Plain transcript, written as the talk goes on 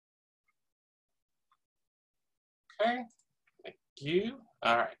Okay, thank you.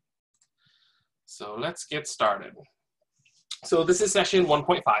 All right, so let's get started. So this is session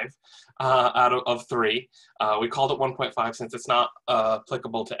 1.5 out of 3. We called it 1.5 since it's not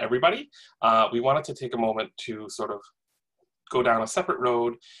applicable to everybody. We wanted to take a moment to sort of go down a separate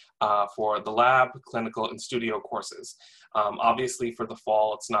road for the lab, clinical, and studio courses. Obviously for the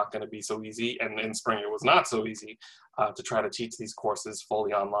fall, it's not going to be so easy, and in spring it was not so easy to try to teach these courses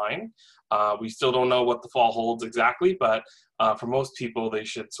fully online. We still don't know what the fall holds exactly, but for most people, they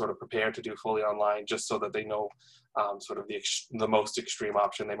should sort of prepare to do fully online just so that they know sort of the most extreme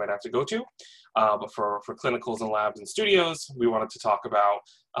option they might have to go to. But for clinicals and labs and studios, we wanted to talk about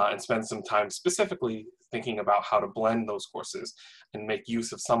and spend some time specifically thinking about how to blend those courses and make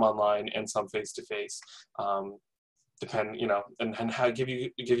use of some online and some face-to-face, and how give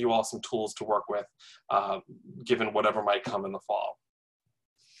you all some tools to work with, given whatever might come in the fall.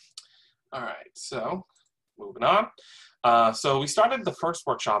 All right, so moving on. So we started the first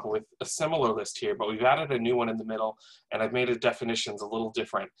workshop with a similar list here, but we've added a new one in the middle, and I've made the definitions a little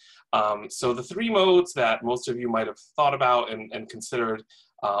different. So the 3 modes that most of you might have thought about and considered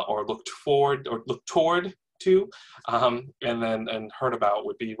or looked toward to, and heard about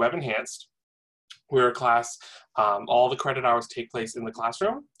would be web enhanced, where a class, all the credit hours take place in the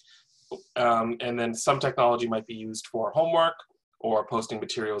classroom, and then some technology might be used for homework or posting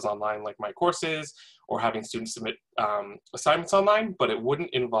materials online like my courses, or having students submit assignments online, but it wouldn't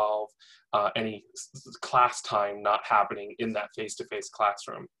involve any class time not happening in that face-to-face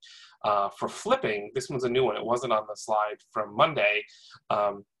classroom. For flipping, this one's a new one. It wasn't on the slide from Monday.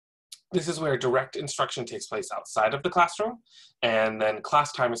 This is where direct instruction takes place outside of the classroom, and then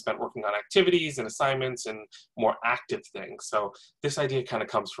class time is spent working on activities and assignments and more active things. So this idea kind of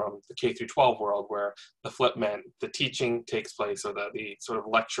comes from the K through 12 world, where the flip meant the teaching takes place, or the sort of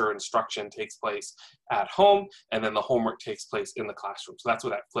lecture instruction takes place at home, and then the homework takes place in the classroom. So that's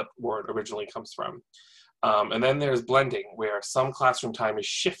where that flip word originally comes from. And then there's blending, where some classroom time is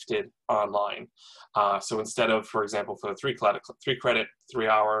shifted online. So instead of, for example, for a 3 credit, 3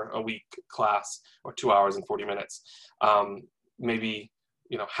 hour a week class, or 2 hours and 40 minutes, maybe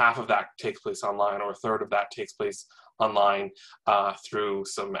half of that takes place online, or a third of that takes place online through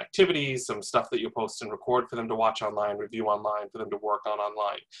some activities, some stuff that you post and record for them to watch online, review online, for them to work on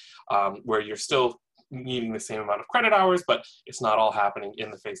online, where you're still needing the same amount of credit hours, but it's not all happening in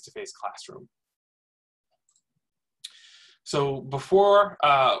the face-to-face classroom. So before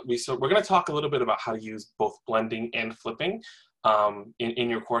we're going to talk a little bit about how to use both blending and flipping in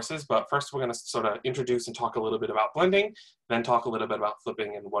your courses, but first we're going to sort of introduce and talk a little bit about blending, then talk a little bit about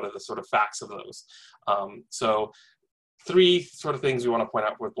flipping and what are the sort of facts of those. So 3 sort of things we want to point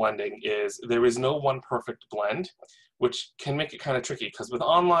out with blending is there is no one perfect blend, which can make it kind of tricky, because with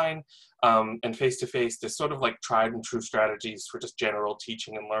online and face-to-face, there's sort of like tried and true strategies for just general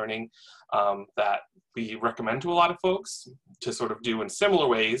teaching and learning that we recommend to a lot of folks to sort of do in similar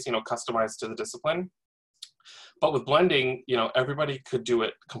ways, customized to the discipline. But with blending, everybody could do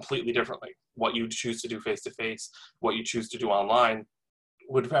it completely differently. What you choose to do face-to-face, what you choose to do online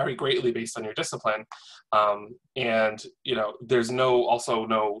would vary greatly based on your discipline. And there's also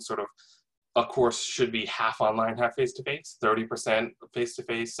no sort of, a course should be half online, half face-to-face, 30%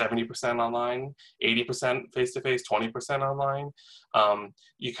 face-to-face, 70% online, 80% face-to-face, 20% online.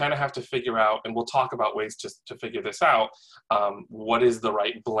 You kind of have to figure out, and we'll talk about ways to figure this out, what is the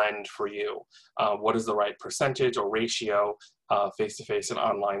right blend for you? What is the right percentage or ratio face-to-face and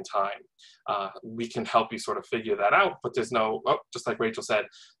online time? We can help you sort of figure that out, but there's no, just like Rachel said,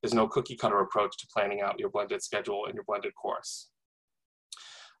 there's no cookie cutter approach to planning out your blended schedule and your blended course.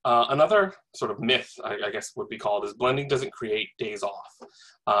 Another sort of myth, I guess would be called, is blending doesn't create days off.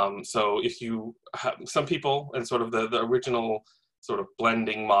 So if you have some people, and sort of the original sort of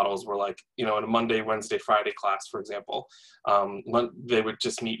blending models were like, in a Monday, Wednesday, Friday class, for example, they would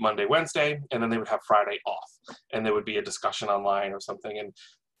just meet Monday, Wednesday, and then they would have Friday off, and there would be a discussion online or something. And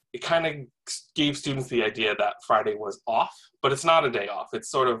it kind of gave students the idea that Friday was off, but it's not a day off.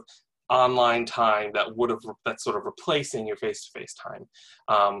 It's sort of online time that's sort of replacing your face-to-face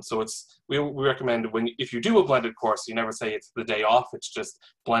time. So we recommend if you do a blended course, you never say it's the day off, it's just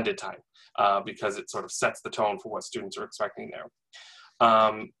blended time, because it sort of sets the tone for what students are expecting there.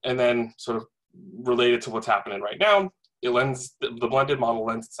 And then sort of related to what's happening right now, the blended model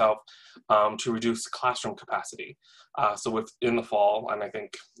lends itself to reduce classroom capacity. So in the fall, and I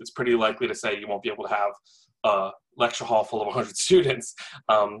think it's pretty likely to say you won't be able to have a lecture hall full of 100 students,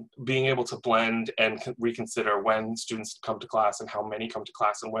 being able to blend and reconsider when students come to class and how many come to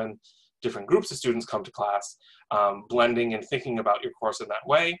class and when different groups of students come to class, blending and thinking about your course in that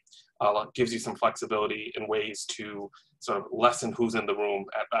way gives you some flexibility and ways to sort of lessen who's in the room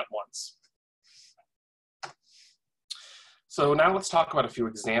at once. So now let's talk about a few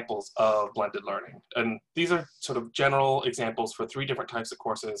examples of blended learning. And these are sort of general examples for 3 different types of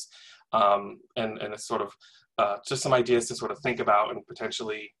courses. And it's sort of just some ideas to sort of think about and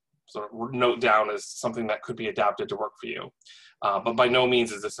potentially sort of note down as something that could be adapted to work for you. But by no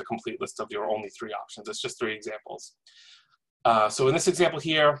means is this a complete list of your only 3 options. It's just 3 examples. So in this example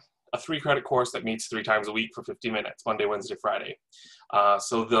here, a 3-credit course that meets 3 times a week for 50 minutes, Monday, Wednesday, Friday.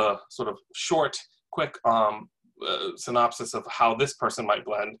 So the sort of short, quick synopsis of how this person might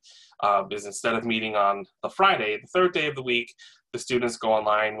blend is instead of meeting on the Friday, the 3rd day of the week, the students go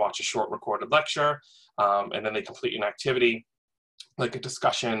online, watch a short recorded lecture, and then they complete an activity like a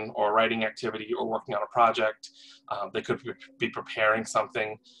discussion or writing activity or working on a project. They could be preparing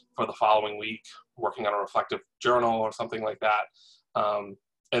something for the following week, working on a reflective journal or something like that.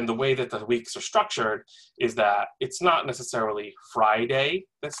 And the way that the weeks are structured is that it's not necessarily Friday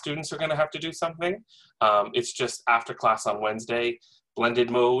that students are going to have to do something. It's just after class on Wednesday, blended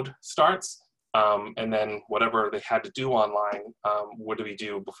mode starts. And then whatever they had to do online, what do we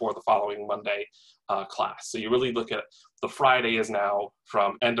do before the following Monday class? So you really look at the Friday is now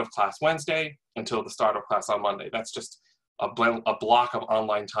from end of class Wednesday until the start of class on Monday. That's just a block of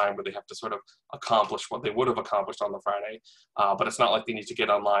online time where they have to sort of accomplish what they would have accomplished on the Friday. But it's not like they need to get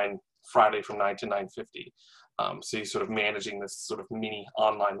online Friday from 9 to 9:50. So you're sort of managing this sort of mini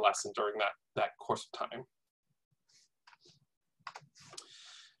online lesson during that course of time.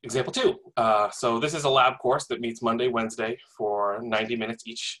 Example 2. So this is a lab course that meets Monday, Wednesday for 90 minutes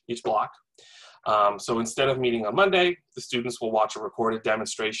each block. So instead of meeting on Monday, the students will watch a recorded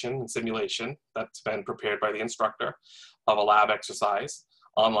demonstration and simulation that's been prepared by the instructor of a lab exercise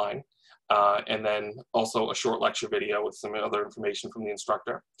online, and then also a short lecture video with some other information from the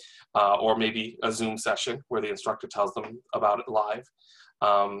instructor, or maybe a Zoom session where the instructor tells them about it live.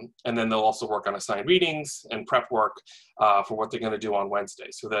 And then they'll also work on assigned readings and prep work for what they're going to do on Wednesday.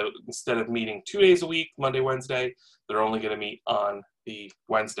 So that instead of meeting 2 days a week, Monday, Wednesday, they're only going to meet on the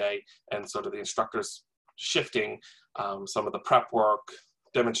Wednesday, and sort of the instructor's shifting some of the prep work,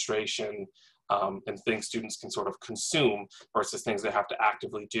 demonstration, and things students can sort of consume versus things they have to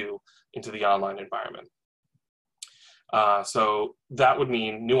actively do into the online environment. So that would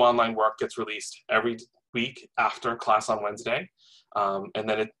mean new online work gets released every week after class on Wednesday, and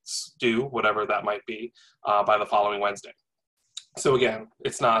then it's due, whatever that might be, by the following Wednesday. So again,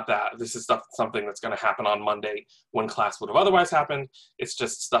 it's not that this is something that's going to happen on Monday when class would have otherwise happened. It's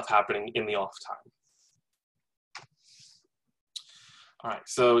just stuff happening in the off time. All right,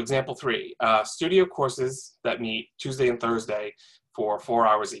 so example 3, studio courses that meet Tuesday and Thursday for 4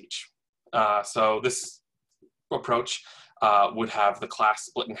 hours each. So this approach would have the class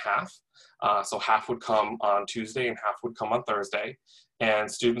split in half. So half would come on Tuesday and half would come on Thursday.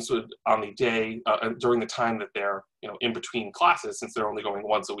 And students would, on the day, during the time that they're in between classes, since they're only going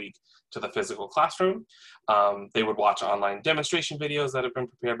once a week to the physical classroom, they would watch online demonstration videos that have been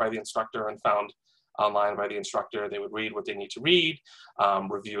prepared by the instructor and found online by the instructor. They would read what they need to read,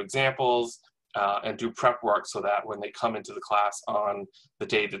 review examples, and do prep work so that when they come into the class on the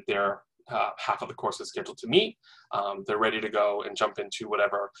day that their half of the course is scheduled to meet, they're ready to go and jump into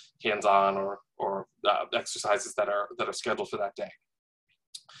whatever hands-on or exercises that are scheduled for that day.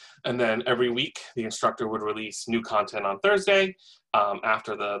 And then every week, the instructor would release new content on Thursday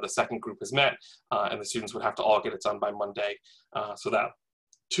after the second group is met, and the students would have to all get it done by Monday. So that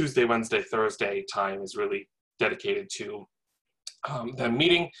Tuesday, Wednesday, Thursday time is really dedicated to them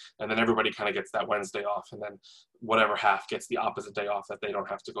meeting, and then everybody kind of gets that Wednesday off, and then whatever half gets the opposite day off that they don't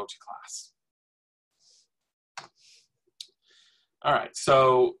have to go to class. All right,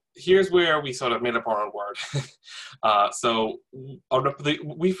 so here's where we sort of made up our own word. So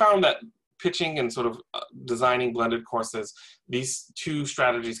we found that pitching and sort of designing blended courses, these 2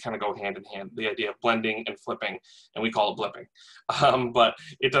 strategies kind of go hand in hand, the idea of blending and flipping, and we call it blipping. But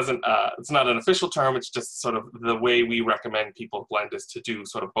it doesn't, it's not an official term, it's just sort of the way we recommend people blend is to do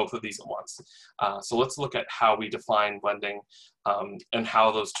sort of both of these at once. So let's look at how we define blending and how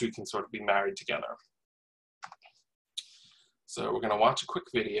those 2 can sort of be married together. So we're going to watch a quick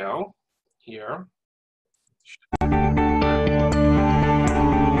video here.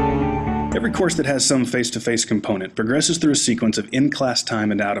 Every course that has some face-to-face component progresses through a sequence of in-class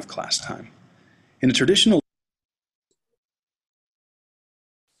time and out-of-class time. In a traditional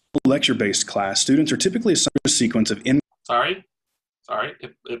lecture-based class, students are typically assigned a sequence of Sorry,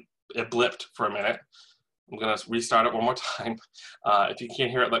 it blipped for a minute. I'm going to restart it one more time. If you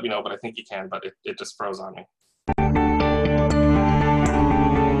can't hear it, let me know, but I think you can, but it just froze on me.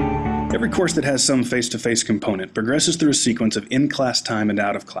 Every course that has some face-to-face component progresses through a sequence of in-class time and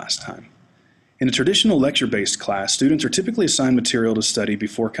out-of-class time. In a traditional lecture-based class, students are typically assigned material to study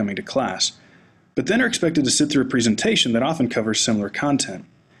before coming to class, but then are expected to sit through a presentation that often covers similar content,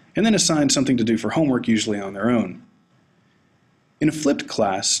 and then assigned something to do for homework, usually on their own. In a flipped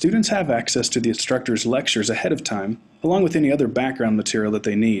class, students have access to the instructor's lectures ahead of time, along with any other background material that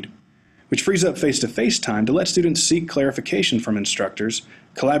they need, which frees up face-to-face time to let students seek clarification from instructors,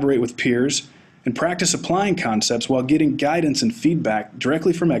 collaborate with peers, and practice applying concepts while getting guidance and feedback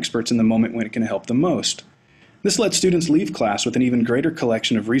directly from experts in the moment when it can help them most. This lets students leave class with an even greater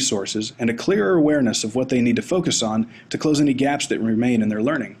collection of resources and a clearer awareness of what they need to focus on to close any gaps that remain in their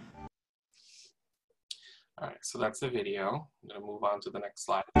learning. All right, so that's the video. I'm going to move on to the next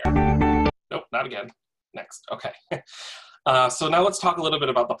slide here. Nope, not again. Next. Okay. So now let's talk a little bit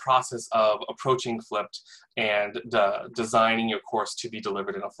about the process of approaching flipped and designing your course to be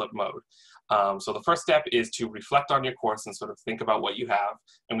delivered in a flipped mode. So the first step is to reflect on your course and sort of think about what you have.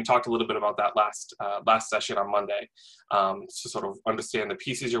 And we talked a little bit about that last session on Monday, to sort of understand the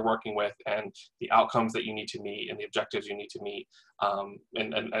pieces you're working with and the outcomes that you need to meet and the objectives you need to meet,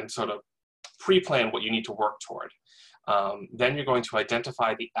 and sort of pre-plan what you need to work toward. Then you're going to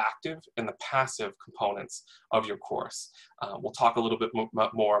identify the active and the passive components of your course. We'll talk a little bit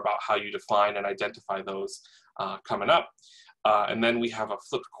more about how you define and identify those coming up. And then we have a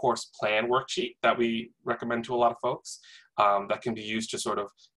flipped course plan worksheet that we recommend to a lot of folks that can be used to sort of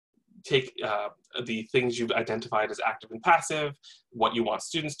take the things you've identified as active and passive, what you want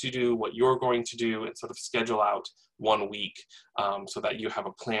students to do, what you're going to do, and sort of schedule out 1 week so that you have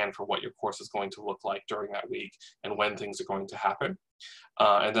a plan for what your course is going to look like during that week and when things are going to happen.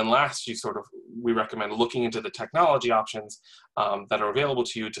 And then last, we recommend looking into the technology options that are available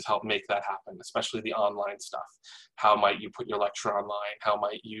to you to help make that happen, especially the online stuff. How might you put your lecture online? How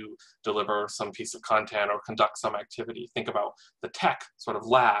might you deliver some piece of content or conduct some activity? Think about the tech sort of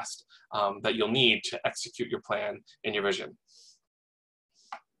last that you'll need to execute your plan and your vision.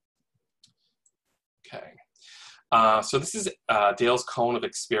 Okay. So this is Dale's cone of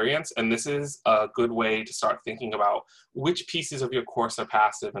experience, and this is a good way to start thinking about which pieces of your course are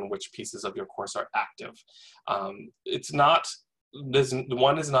passive and which pieces of your course are active. One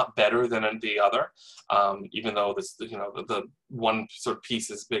is not better than the other, even though the one sort of piece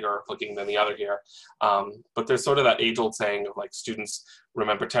is bigger looking than the other here. But there's sort of that age-old saying of like students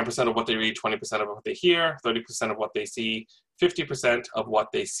remember 10% of what they read, 20% of what they hear, 30% of what they see, 50% of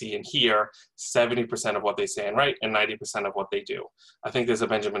what they see and hear, 70% of what they say and write, and 90% of what they do. I think there's a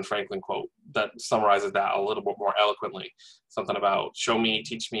Benjamin Franklin quote that summarizes that a little bit more eloquently. Something about show me,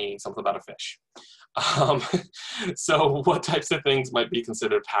 teach me, something about a fish. So what types of things might be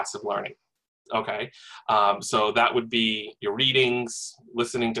considered passive learning? Okay, so that would be your readings,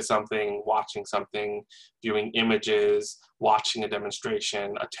 listening to something, watching something, viewing images, watching a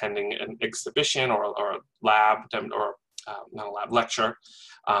demonstration, attending an exhibition or a lab, or not a lab, lecture.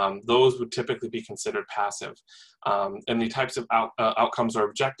 Those would typically be considered passive. And the types of outcomes or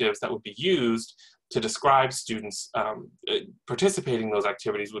objectives that would be used to describe students participating in those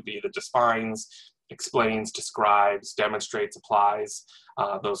activities would be the defines, explains, describes, demonstrates, applies,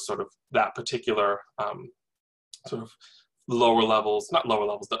 those sort of, that particular sort of lower levels, not lower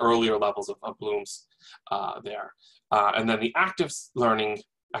levels, the earlier levels of Bloom's there. And then the active learning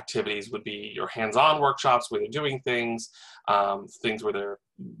activities would be your hands-on workshops where they're doing things, things where they're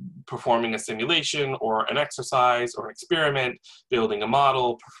performing a simulation or an exercise or an experiment, building a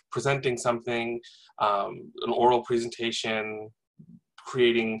model, presenting something, an oral presentation,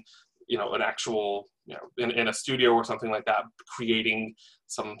 creating an actual, in a studio or something like that, creating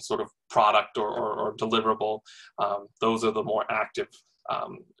some sort of product or deliverable. Those are the more active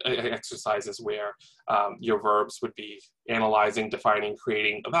exercises where your verbs would be analyzing, defining,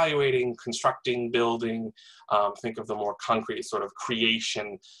 creating, evaluating, constructing, building. Think of the more concrete sort of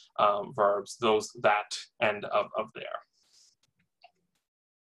creation verbs, that end of there.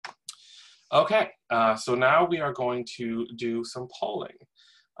 Okay, so now we are going to do some polling.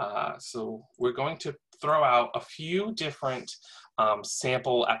 So we're going to throw out a few different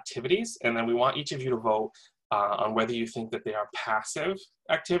sample activities, and then we want each of you to vote on whether you think that they are passive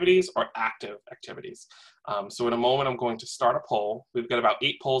activities or active activities. So in a moment, I'm going to start a poll. We've got about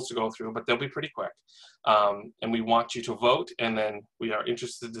 8 polls to go through, but they'll be pretty quick. And we want you to vote, and then we are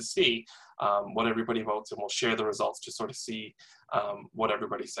interested to see what everybody votes, and we'll share the results to sort of see what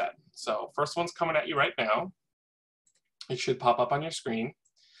everybody said. So first one's coming at you right now. It should pop up on your screen.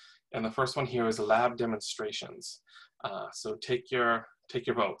 And the first one here is lab demonstrations. So take your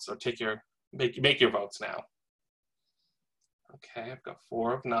votes, or make your votes now. Okay, I've got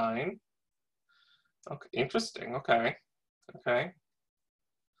 4 of 9. Okay, interesting. Okay. Okay.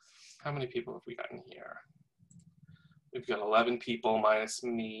 How many people have we got in here? We've got 11 people minus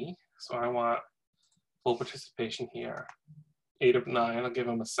me. So I want full participation here. 8 of 9. I'll give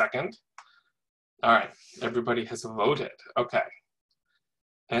them a second. All right. Everybody has voted. Okay.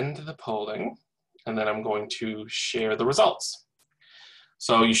 End the polling. And then I'm going to share the results.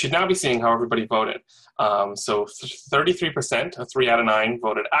 So you should now be seeing how everybody voted. So 33%, 3 out of 9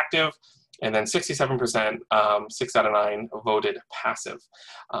 voted active, and then 67%, 6 out of 9 voted passive.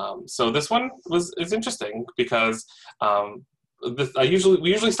 So this one is interesting because we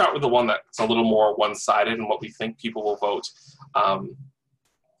usually start with the one that's a little more one-sided and what we think people will vote,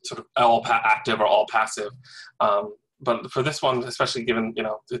 sort of all active or all passive. But for this one, especially given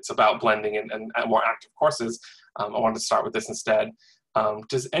it's about blending and more active courses, I wanted to start with this instead.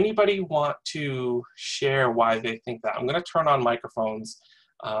 Does anybody want to share why they think that? I'm going to turn on microphones,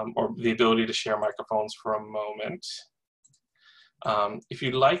 or the ability to share microphones for a moment. If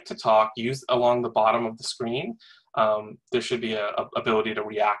you'd like to talk, use along the bottom of the screen. There should be a ability to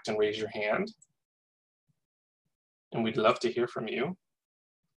react and raise your hand. And we'd love to hear from you.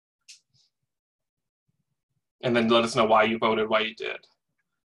 And then let us know why you voted, why you did.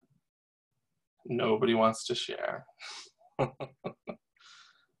 Nobody wants to share. And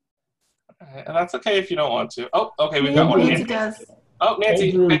that's okay if you don't want to. Oh, okay, we've got one. Nancy does. Oh, Nancy.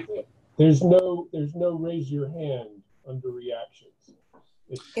 Andrew, Okay. there's no raise your hand under reactions.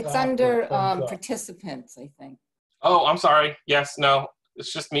 It's under participants, I think. Oh, I'm sorry. Yes, no,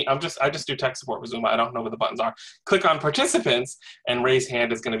 it's just me. I just do tech support with Zoom. I don't know where the buttons are. Click on participants, and raise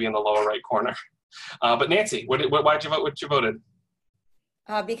hand is going to be in the lower right corner. But Nancy, why'd you vote? What you voted?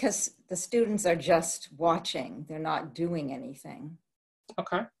 Because the students are just watching. They're not doing anything.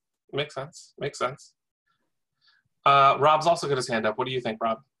 Okay, makes sense. Makes sense. Rob's also got his hand up. What do you think,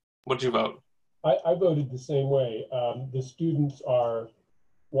 Rob? What did you vote? I voted the same way. The students are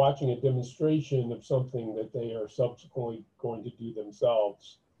watching a demonstration of something that they are subsequently going to do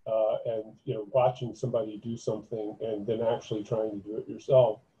themselves, and watching somebody do something and then actually trying to do it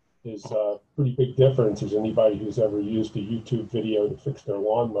yourself is a pretty big difference, as anybody who's ever used a YouTube video to fix their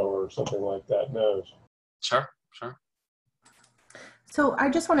lawnmower or something like that knows. Sure, sure. So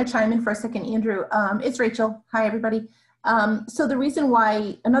I just want to chime in for a second, Andrew. It's Rachel. Hi, everybody. So another reason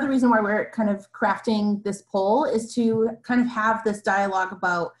why we're kind of crafting this poll is to kind of have this dialogue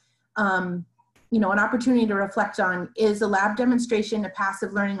about, an opportunity to reflect on, is a lab demonstration a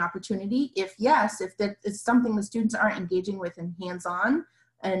passive learning opportunity? If yes, if that is something the students aren't engaging with in hands-on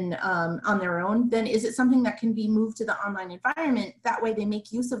and on their own, then is it something that can be moved to the online environment? That way they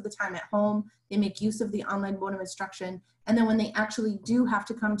make use of the time at home, they make use of the online mode of instruction, and then when they actually do have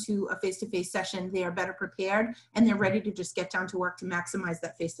to come to a face-to-face session, they are better prepared and they're ready to just get down to work to maximize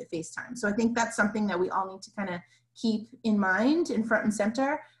that face-to-face time. So I think that's something that we all need to kind of keep in mind in front and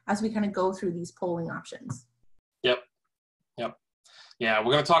center as we kind of go through these polling options. Yep. Yeah,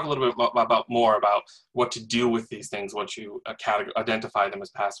 we're going to talk a little bit more about what to do with these things once you identify them as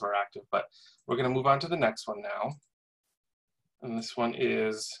passive or active. But we're going to move on to the next one now. And this one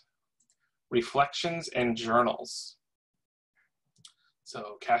is reflections and journals.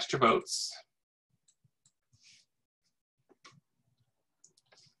 So cast your votes.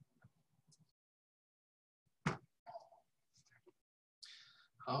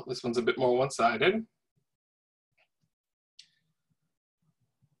 Oh, this one's a bit more one-sided.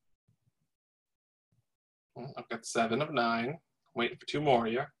 I've got 7 of 9. Waiting for 2 more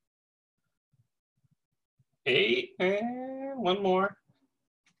here. 8 and 1 more.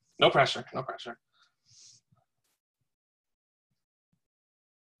 No pressure, no pressure.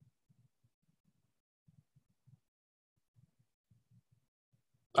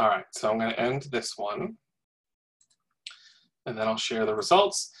 All right, so I'm going to end this one. And then I'll share the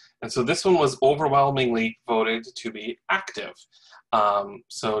results. And so this one was overwhelmingly voted to be active.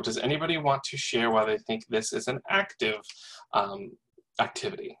 So does anybody want to share why they think this is an active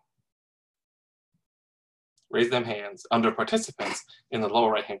activity? Raise them hands. Under participants, in the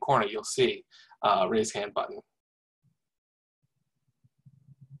lower right-hand corner, you'll see raise hand button.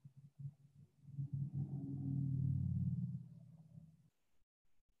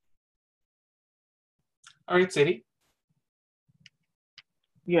 All right, Sadie.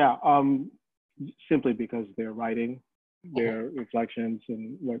 Yeah, simply because they're writing their reflections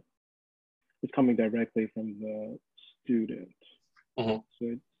and what is coming directly from the student. So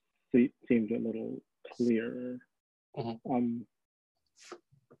it seemed a little clearer.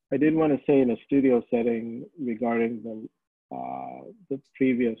 I did want to say in a studio setting regarding the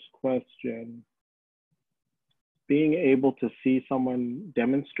previous question, being able to see someone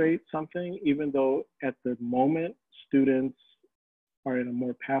demonstrate something, even though at the moment students are in a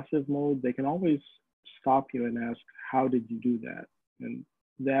more passive mode, they can always stop you and ask, how did you do that? And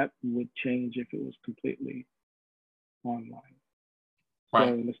that would change if it was completely online. Right.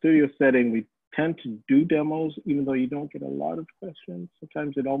 So in the studio setting, we tend to do demos, even though you don't get a lot of questions.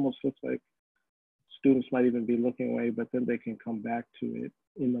 Sometimes it almost looks like students might even be looking away, but then they can come back to it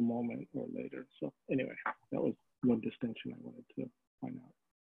in the moment or later. So anyway, that was one distinction I wanted to point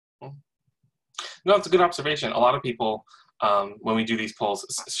out. No, it's a good observation. A lot of people, when we do these polls,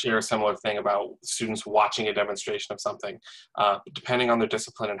 share a similar thing about students watching a demonstration of something. Depending on their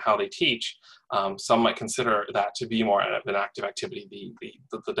discipline and how they teach, some might consider that to be more of an active activity,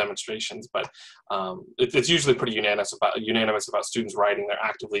 the demonstrations, but it's usually pretty unanimous about students writing. They're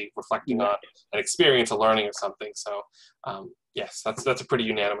actively reflecting on an experience, a learning of something. So yes, that's a pretty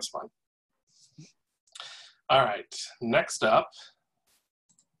unanimous one. All right, next up,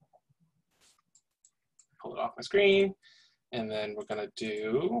 pull it off my screen, and then we're gonna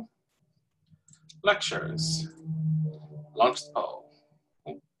do lectures. Launch the poll.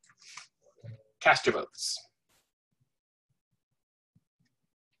 Cast your votes.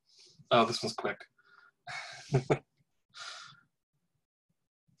 Oh, this one's quick. All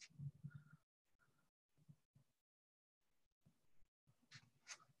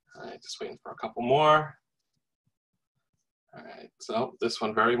right, just waiting for a couple more. All right, so this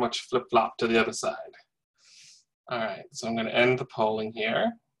one very much flip-flop to the other side. All right, so I'm gonna end the polling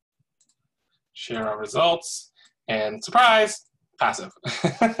here, share our results, and surprise, passive.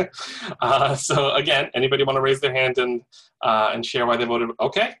 So again, anybody wanna raise their hand and share why they voted?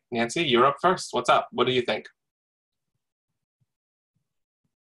 Okay, Nancy, you're up first. What's up? What do you think?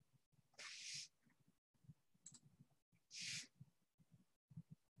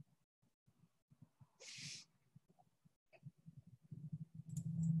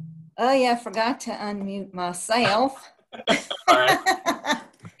 Oh yeah, I forgot to unmute myself. All right.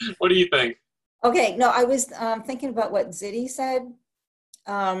 What do you think? Okay, no, I was thinking about what Ziddy said.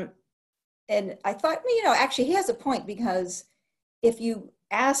 And I thought, actually he has a point, because if you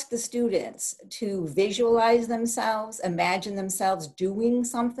ask the students to visualize themselves, imagine themselves doing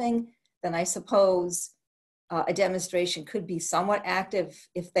something, then I suppose a demonstration could be somewhat active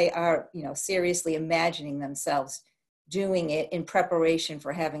if they are, seriously imagining themselves doing it in preparation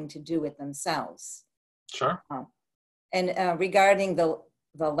for having to do it themselves. Sure. And regarding the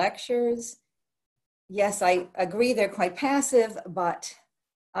lectures, yes, I agree they're quite passive, but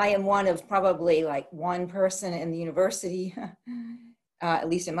I am one of probably like one person in the university, at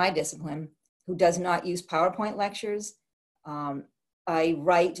least in my discipline, who does not use PowerPoint lectures. I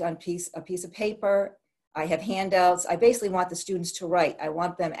write on a piece of paper. I have handouts. I basically want the students to write. I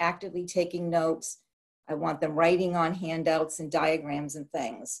want them actively taking notes. I want them writing on handouts and diagrams and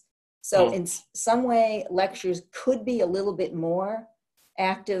things. So in some way, lectures could be a little bit more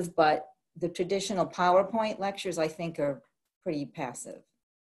active, but the traditional PowerPoint lectures, I think, are pretty passive.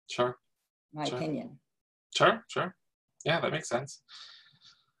 Sure. My opinion. Sure. Yeah, that makes sense.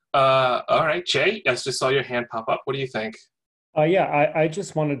 All right, Jay, I just saw your hand pop up. What do you think? Yeah, I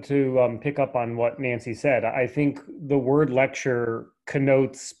just wanted to pick up on what Nancy said. I think the word lecture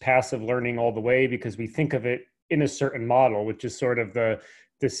connotes passive learning all the way, because we think of it in a certain model, which is sort of the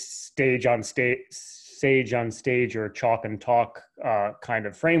sage on stage or chalk and talk kind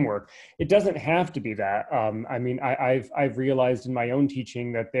of framework. It doesn't have to be that. I mean, I've realized in my own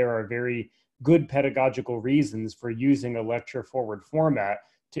teaching that there are very good pedagogical reasons for using a lecture forward format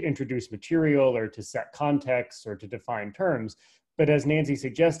to introduce material or to set context or to define terms. But as Nancy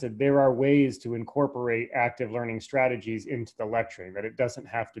suggested, there are ways to incorporate active learning strategies into the lecturing, that it doesn't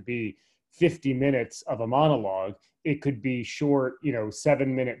have to be 50 minutes of a monologue. It could be short,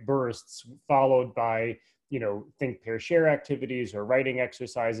 7-minute bursts followed by, think, pair, share activities or writing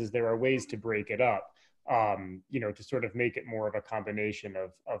exercises. There are ways to break it up, to sort of make it more of a combination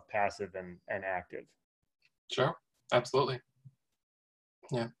of passive and active. Sure, absolutely.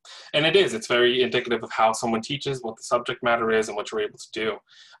 Yeah, and it's very indicative of how someone teaches, what the subject matter is, and what you're able to do.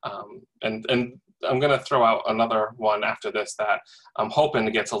 And I'm going to throw out another one after this that I'm hoping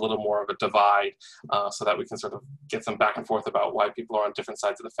gets a little more of a divide, so that we can sort of get some back and forth about why people are on different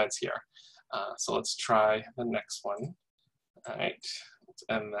sides of the fence here. So let's try the next one. All right, let's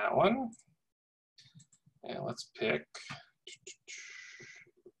end that one. And let's pick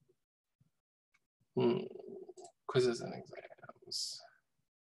quizzes and exams.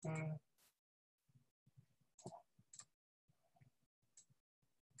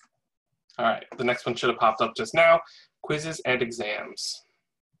 All right, the next one should have popped up just now. Quizzes and exams.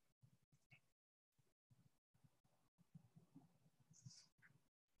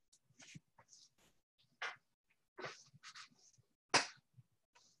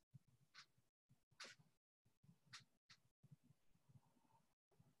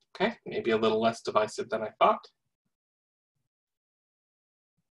 Okay, maybe a little less divisive than I thought.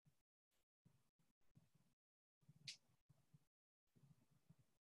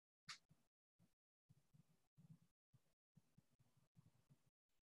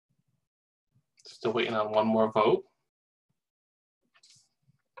 Still waiting on one more vote.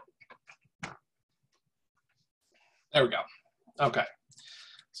 There we go. Okay,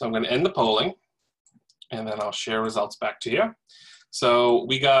 so I'm going to end the polling, and then I'll share results back to you. So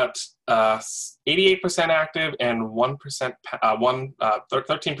we got 88% active and 13%,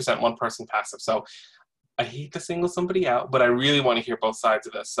 one person passive. So I hate to single somebody out, but I really want to hear both sides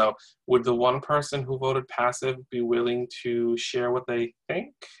of this. So would the one person who voted passive be willing to share what they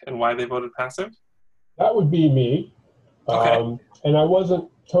think and why they voted passive? That would be me. Okay. And I wasn't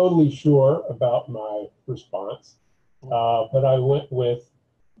totally sure about my response, but I went with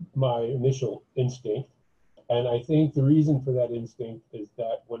my initial instinct. And I think the reason for that instinct is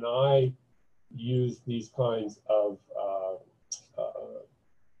that when I use these kinds of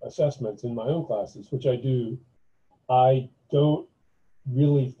assessments in my own classes, which I do, I don't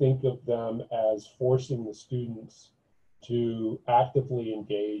really think of them as forcing the students to actively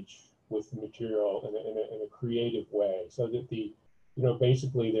engage with the material in a creative way, so that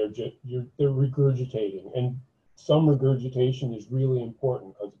basically they're regurgitating, and some regurgitation is really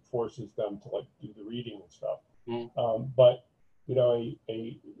important because it forces them to like do the reading and stuff. But in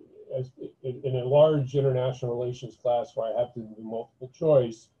a large international relations class where I have to do multiple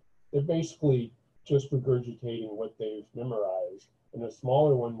choice, they're basically just regurgitating what they've memorized. In a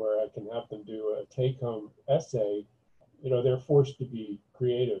smaller one where I can have them do a take-home essay, they're forced to be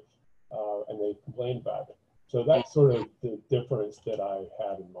creative, and they complain about it. So that's sort of the difference that I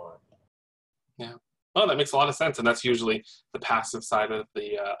had in mind. Yeah. Oh, that makes a lot of sense, and that's usually the passive side of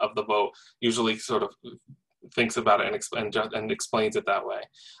the vote. Usually, sort of thinks about it and explains it that way.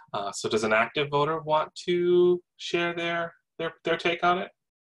 So, does an active voter want to share their take on it?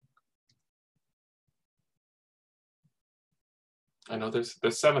 I know there's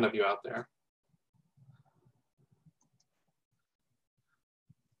 7 of you out there.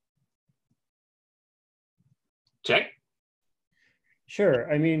 Jay?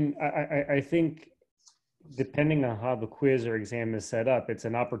 Sure. I mean, I think depending on how the quiz or exam is set up, it's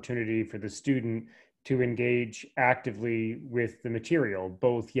an opportunity for the student to engage actively with the material.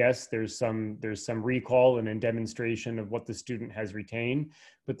 Both, yes, there's some recall and a demonstration of what the student has retained,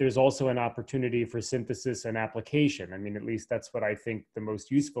 but there's also an opportunity for synthesis and application. I mean, at least that's what I think the most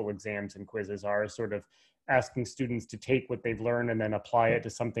useful exams and quizzes are, sort of asking students to take what they've learned and then apply it to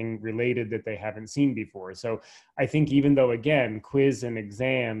something related that they haven't seen before. So I think even though, again, quiz and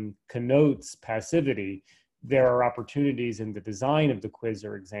exam connotes passivity, there are opportunities in the design of the quiz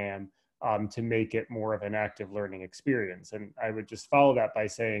or exam to make it more of an active learning experience. And I would just follow that by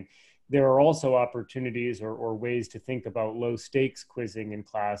saying there are also opportunities or ways to think about low stakes quizzing in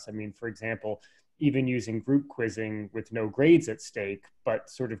class. I mean, for example, even using group quizzing with no grades at stake, but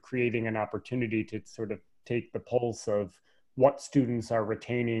sort of creating an opportunity to sort of take the pulse of what students are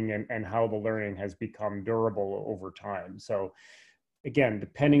retaining and how the learning has become durable over time. So again,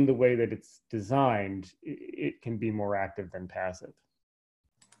 depending the way that it's designed, it can be more active than passive.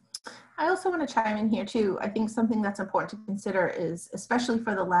 I also want to chime in here too. I think something that's important to consider is, especially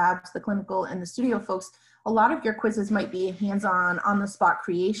for the labs, the clinical and the studio folks, a lot of your quizzes might be hands-on, on-the-spot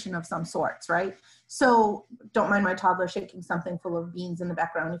creation of some sorts, right? So don't mind my toddler shaking something full of beans in the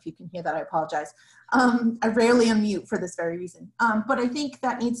background. If you can hear that, I apologize. I rarely unmute for this very reason. But I think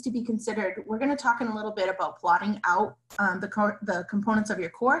that needs to be considered. We're going to talk in a little bit about plotting out the components of your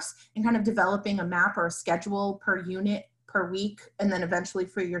course and kind of developing a map or a schedule per unit, per week, and then eventually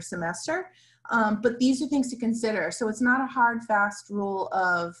for your semester. But these are things to consider. So it's not a hard, fast rule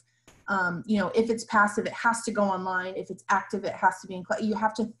of, if it's passive, it has to go online. If it's active, it has to be in class. You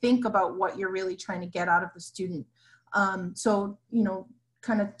have to think about what you're really trying to get out of the student. So,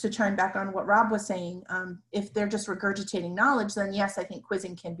 kind of to chime back on what Rob was saying, if they're just regurgitating knowledge, then yes, I think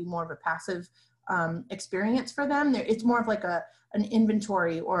quizzing can be more of a passive experience for them. It's more of like an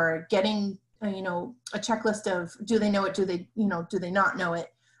inventory or getting a checklist of do they know it, do they not know it,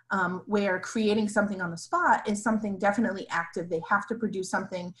 where creating something on the spot is something definitely active. They have to produce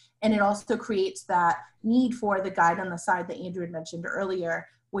something, and it also creates that need for the guide on the side that Andrew had mentioned earlier,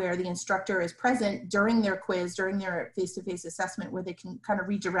 where the instructor is present during their quiz, during their face-to-face assessment, where they can kind of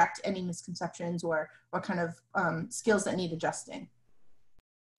redirect any misconceptions or kind of skills that need adjusting.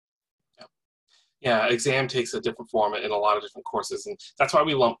 Yeah, exam takes a different form in a lot of different courses, and that's why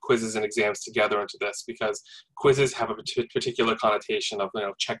we lump quizzes and exams together into this, because quizzes have a particular connotation of, you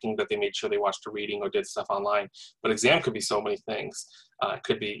know, checking that they made sure they watched a reading or did stuff online. But exam could be so many things. It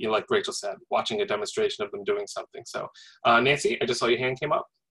could be, you know, like Rachel said, watching a demonstration of them doing something. So, Nancy, I just saw your hand came up.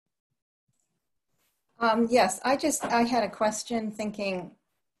 Yes, I had a question thinking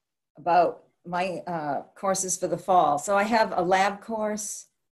about my courses for the fall. So I have a lab course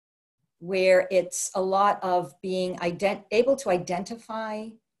where it's a lot of being able to identify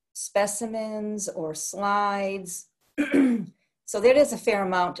specimens or slides. So there is a fair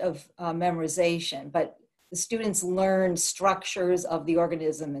amount of memorization, but the students learn structures of the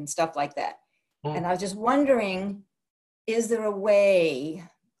organism and stuff like that. And I was just wondering, is there a way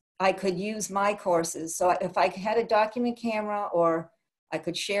I could use my courses? So if I had a document camera, or I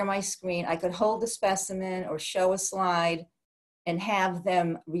could share my screen, I could hold the specimen or show a slide and have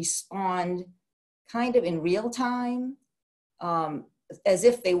them respond kind of in real time, as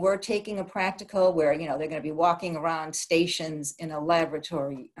if they were taking a practical where, you know, they're going to be walking around stations in a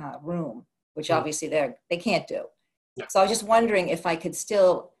laboratory room, which obviously they can't do. Yeah. So I was just wondering if I could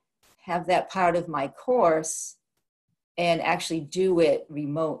still have that part of my course and actually do it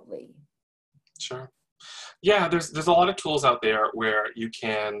remotely. Sure. Yeah, there's a lot of tools out there where you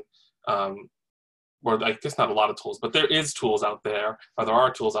can, or I guess not a lot of tools, but there is tools out there, or there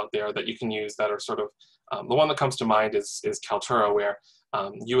are tools out there that you can use that are sort of, the one that comes to mind is Kaltura, where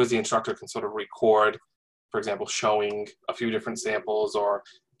you as the instructor can sort of record, for example, showing a few different samples or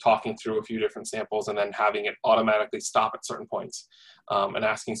talking through a few different samples, and then having it automatically stop at certain points and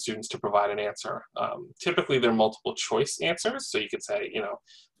asking students to provide an answer. Typically, they're multiple choice answers, so you could say, you know,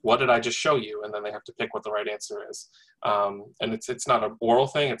 what did I just show you? And then they have to pick what the right answer is. And it's not an oral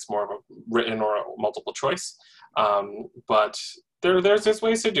thing, it's more of a written or a multiple choice. But there's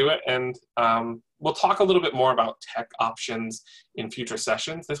ways to do it. And we'll talk a little bit more about tech options in future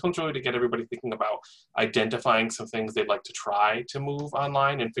sessions. This one's really to get everybody thinking about identifying some things they'd like to try to move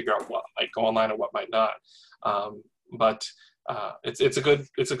online and figure out what might go online and what might not. But it's a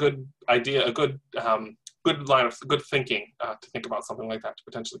good idea, a good line of good thinking to think about something like that to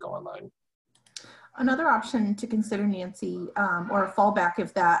potentially go online. Another option to consider, Nancy, or a fallback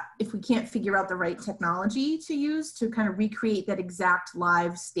if we can't figure out the right technology to use to kind of recreate that exact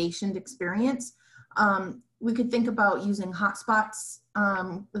live stationed experience, we could think about using hotspots,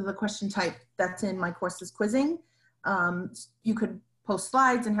 the question type that's in my course's quizzing. You could post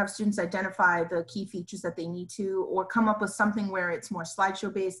slides and have students identify the key features that they need to, or come up with something where it's more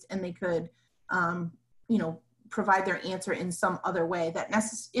slideshow based and they could you know, provide their answer in some other way that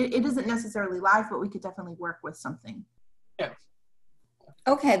it isn't necessarily live, but we could definitely work with something. Yeah.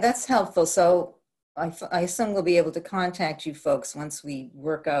 Okay, that's helpful. So I assume we'll be able to contact you folks once we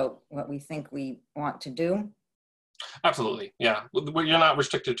work out what we think we want to do. Absolutely, yeah. You're not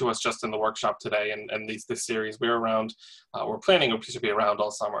restricted to us just in the workshop today and this series. We're around, we're planning to be around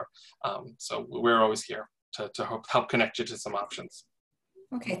all summer. So we're always here to help connect you to some options.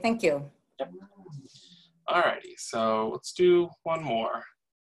 Okay, thank you. Yep. Alrighty, so let's do one more.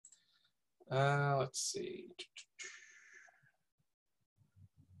 Let's see.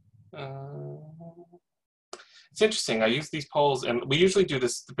 It's interesting. I use these polls, and we usually do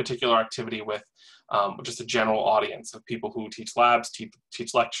this particular activity with just a general audience of people who teach labs,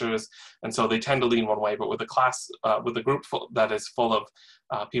 teach lectures, and so they tend to lean one way. But with a class, with a group that is full of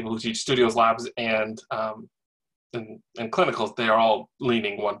people who teach studios, labs, and clinicals, they are all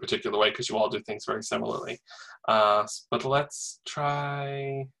leaning one particular way because you all do things very similarly. But let's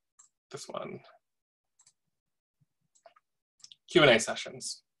try this one. Q&A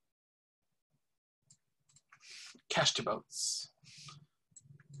sessions. Cash to votes.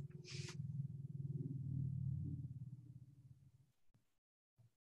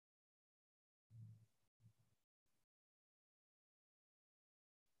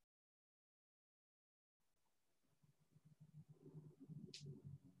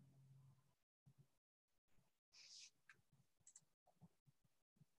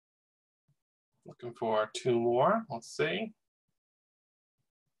 Looking for 2 more. Let's see.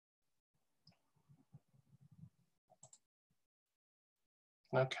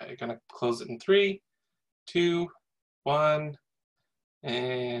 Okay, gonna close it in 3, 2, 1,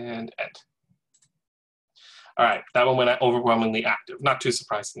 and end. All right, that one went overwhelmingly active. Not too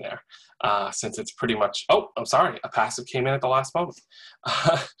surprising there, since it's pretty much, oh, I'm sorry, a passive came in at the last moment.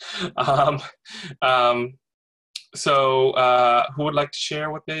 So who would like to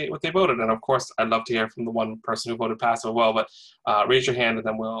share what they voted? And of course, I'd love to hear from the one person who voted passive as well, but raise your hand and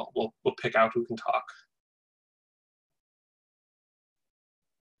then we'll pick out who can talk.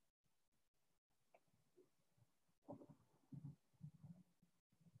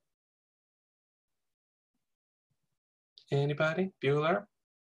 Anybody? Bueller?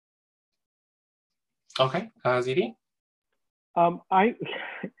 Okay, ZD? I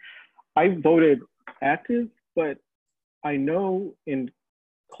I voted active, but I know in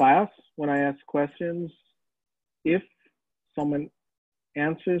class when I ask questions, if someone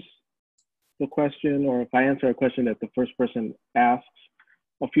answers the question, or if I answer a question that the first person asks,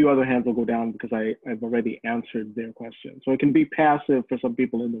 a few other hands will go down because I've already answered their question. So it can be passive for some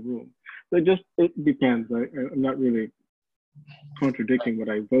people in the room. So it depends. I'm not really contradicting what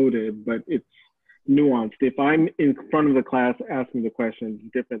I voted, but it's nuanced. If I'm in front of the class asking the questions,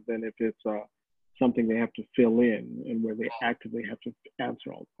 different than if it's something they have to fill in and where they actively have to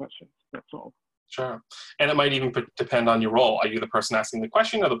answer all the questions. That's all. Sure. And it might even depend on your role. Are you the person asking the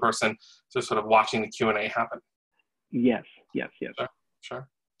question or the person just sort of watching the Q&A happen? Yes. Sure.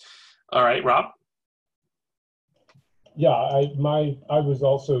 All right, Rob? Yeah, I was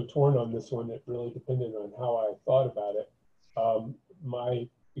also torn on this one. It really depended on how I thought about it. My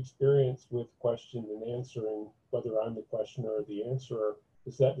experience with question and answering, whether I'm the questioner or the answerer,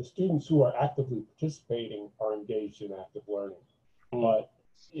 is that the students who are actively participating are engaged in active learning. But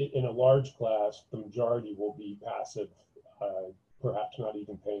in a large class, the majority will be passive, perhaps not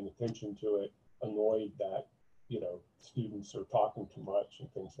even paying attention to it, annoyed that, students are talking too much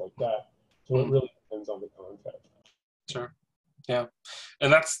and things like that. So it really depends on the context. Sure. Yeah.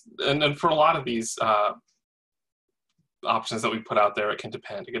 And for a lot of these options that we put out there, it can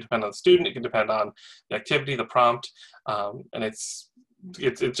depend. It can depend on the student, it can depend on the activity, the prompt, and it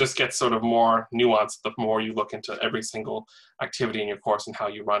just gets sort of more nuanced the more you look into every single activity in your course and how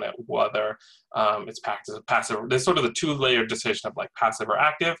you run it, whether it's passive. There's sort of the two-layer decision of like passive or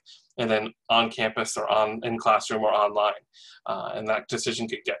active, and then on campus or in classroom or online. And that decision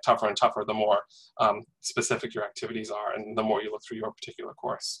could get tougher and tougher the more specific your activities are and the more you look through your particular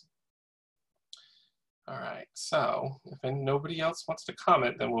course. All right, so if nobody else wants to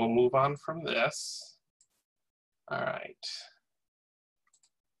comment, then we'll move on from this. All right.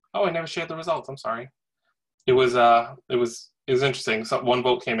 Oh, I never shared the results. I'm sorry. It was interesting. So one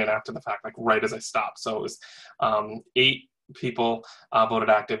vote came in after the fact, like right as I stopped. So it was 8 people voted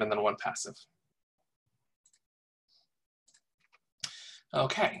active and then 1 passive.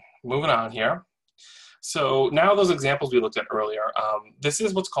 Okay, moving on here. So now those examples we looked at earlier, this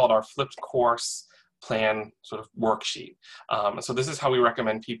is what's called our flipped course plan sort of worksheet. So this is how we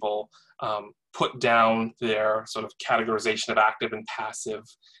recommend people put down their sort of categorization of active and passive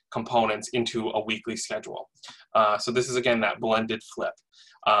components into a weekly schedule. So this is, again, that blended flip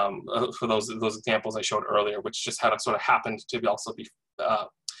for those examples I showed earlier, which just had sort of happened to also be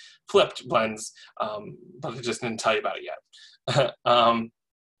flipped blends, but I just didn't tell you about it yet.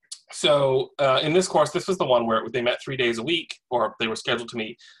 So in this course, this was the one where they met 3 days a week, or they were scheduled to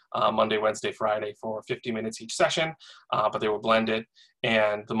meet Monday, Wednesday, Friday for 50 minutes each session, but they were blended.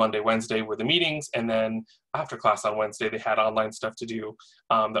 And the Monday, Wednesday were the meetings. And then after class on Wednesday, they had online stuff to do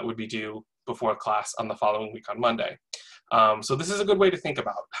that would be due before class on the following week on Monday. So this is a good way to think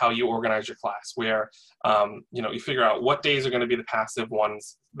about how you organize your class, where you figure out what days are going to be the passive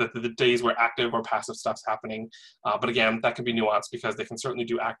ones, the days where active or passive stuff's happening. But again, that can be nuanced because they can certainly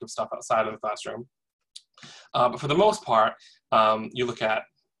do active stuff outside of the classroom. But for the most part, you look at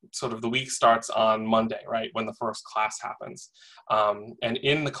sort of the week starts on Monday, right, when the first class happens. And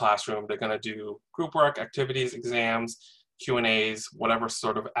in the classroom, they're going to do group work, activities, exams, Q&As, whatever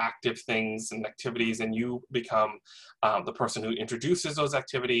sort of active things and activities, and you become the person who introduces those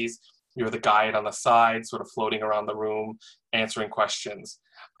activities. You're the guide on the side, sort of floating around the room, answering questions.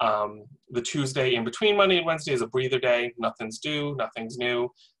 The Tuesday in between Monday and Wednesday is a breather day. Nothing's due, nothing's new.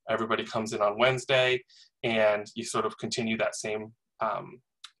 Everybody comes in on Wednesday, and you sort of continue that same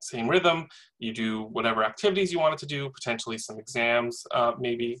rhythm. You do whatever activities you wanted to do, potentially some exams,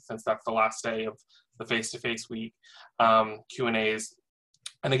 maybe, since that's the last day of the face-to-face week, Q&As.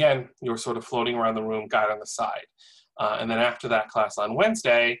 And again, you're sort of floating around the room, guide on the side. And then after that class on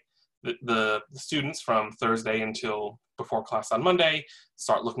Wednesday, the students from Thursday until before class on Monday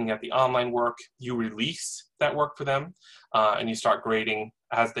start looking at the online work. You release that work for them, and you start grading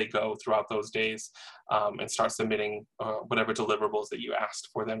as they go throughout those days, and start submitting whatever deliverables that you asked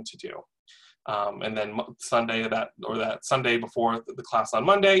for them to do. And then that Sunday before the class on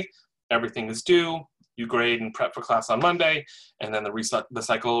Monday, everything is due. You grade and prep for class on Monday, and then the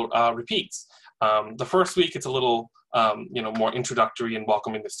cycle repeats. The first week, it's a little more introductory and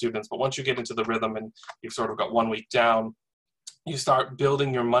welcoming the students, but once you get into the rhythm and you've sort of got 1 week down, you start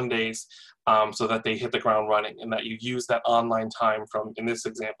building your Mondays so that they hit the ground running, and that you use that online time from, in this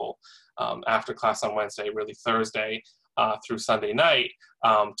example, after class on Wednesday, really Thursday, through Sunday night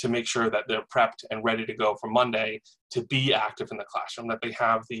to make sure that they're prepped and ready to go for Monday to be active in the classroom, that they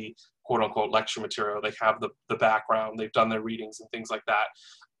have the quote unquote lecture material, they have the background, they've done their readings and things like that.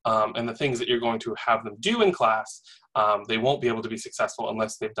 And the things that you're going to have them do in class, they won't be able to be successful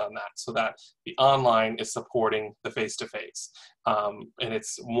unless they've done that. So that the online is supporting the face-to-face. And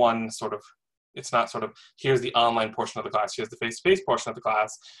it's one sort of, it's not sort of, here's the online portion of the class, here's the face-to-face portion of the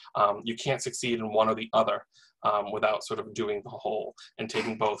class. You can't succeed in one or the other without sort of doing the whole and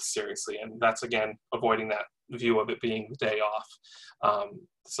taking both seriously. And that's, again, avoiding that view of it being the day off.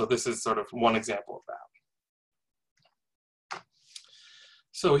 So this is sort of one example of that.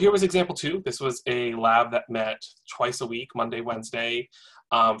 So here was example 2. This was a lab that met twice a week, Monday, Wednesday,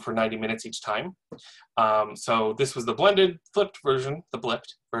 for 90 minutes each time. So this was the blended, flipped version, the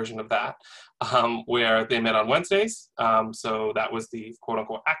blipped version of that, where they met on Wednesdays. So that was the quote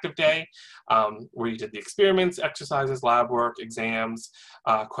unquote active day, where you did the experiments, exercises, lab work, exams,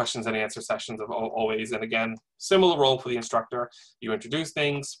 questions and answer sessions of always. And again, similar role for the instructor. You introduce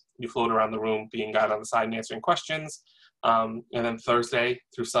things, you float around the room, being guided on the side and answering questions. And then Thursday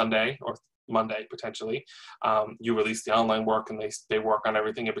through Sunday, or Monday potentially, you release the online work, and they work on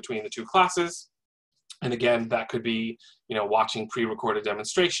everything in between the two classes. And again, that could be, you know, watching pre-recorded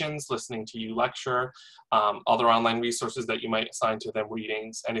demonstrations, listening to you lecture, other online resources that you might assign to them,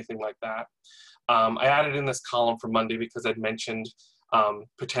 readings, anything like that. I added in this column for Monday because I'd mentioned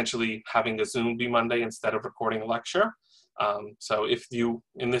potentially having a Zoom be Monday instead of recording a lecture. So if you,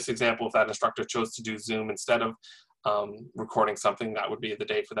 in this example, if that instructor chose to do Zoom instead of recording something, that would be the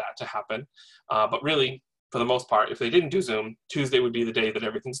day for that to happen. But really, for the most part, if they didn't do Zoom, Tuesday would be the day that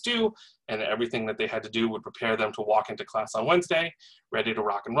everything's due, and everything that they had to do would prepare them to walk into class on Wednesday, ready to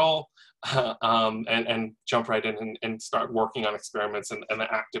rock and roll, and jump right in and start working on experiments and the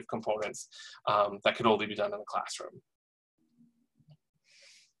active components that could only be done in the classroom.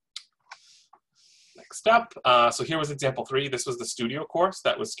 Next up, so here was example 3. This was the studio course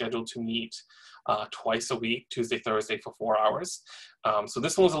that was scheduled to meet twice a week, Tuesday, Thursday, for 4 hours. So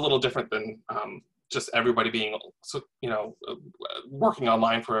this one was a little different than just everybody being, you know, working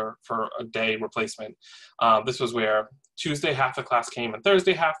online for a day replacement. This was where Tuesday half the class came and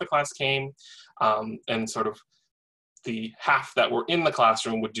Thursday half the class came, and sort of the half that were in the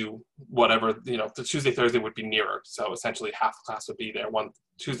classroom would do whatever, you know, the Tuesday, Thursday would be mirrored. So essentially half the class would be there one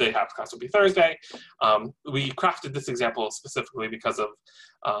Tuesday, half the class would be Thursday. We crafted this example specifically because of,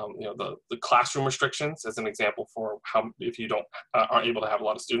 you know, the classroom restrictions as an example for how, if you aren't able to have a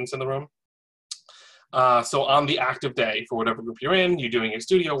lot of students in the room. So on the active day, for whatever group you're in, you're doing your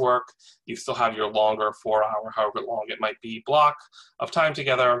studio work, you still have your longer 4-hour, however long it might be, block of time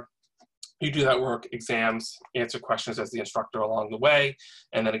together. You do that work, exams, answer questions as the instructor along the way.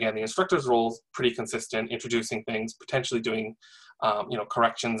 And then again, the instructor's role is pretty consistent, introducing things, potentially doing you know,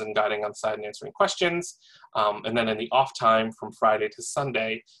 corrections and guiding on the side and answering questions. And then in the off time from Friday to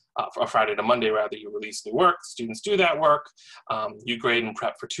Sunday, or Friday to Monday rather, you release new work, students do that work, you grade and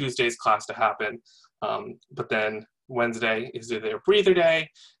prep for Tuesday's class to happen. But then Wednesday is their breather day,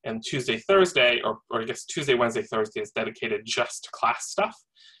 and Tuesday, Thursday, or I guess Tuesday, Wednesday, Thursday is dedicated just to class stuff.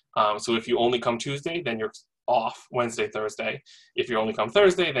 So if you only come Tuesday, then you're off Wednesday, Thursday. If you only come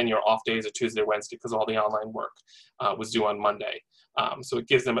Thursday, then your off days are Tuesday, Wednesday, because all the online work was due on Monday. So it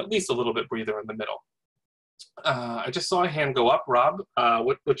gives them at least a little bit breather in the middle. I just saw a hand go up. Rob,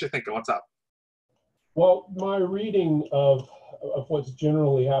 what you thinking? What's up? Well, my reading of what's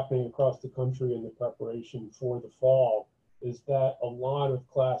generally happening across the country in the preparation for the fall is that a lot of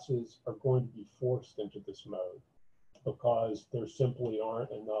classes are going to be forced into this mode because there simply aren't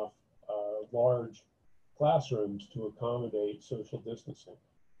enough large classrooms to accommodate social distancing.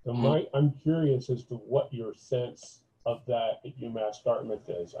 So I'm curious as to what your sense of that at UMass Dartmouth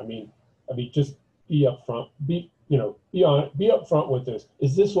is. I mean, just be upfront, be upfront with this.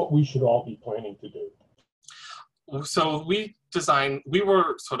 Is this what we should all be planning to do? So we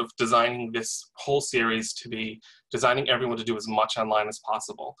were sort of designing this whole series to be designing everyone to do as much online as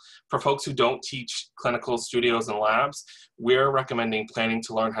possible. For folks who don't teach clinical studios and labs, we're recommending planning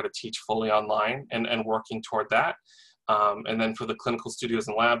to learn how to teach fully online and working toward that. And then for the clinical studios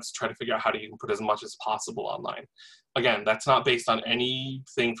and labs, try to figure out how to even put as much as possible online. Again, that's not based on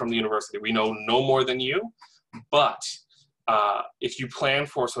anything from the university. We know no more than you, but if you plan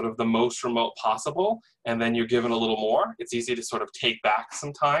for sort of the most remote possible, and then you're given a little more, it's easy to sort of take back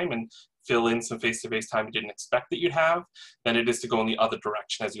some time and fill in some face-to-face time you didn't expect that you'd have, than it is to go in the other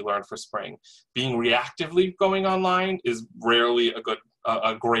direction as you learn for spring. Being reactively going online is rarely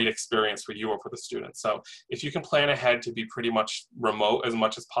a great experience for you or for the students. So if you can plan ahead to be pretty much remote as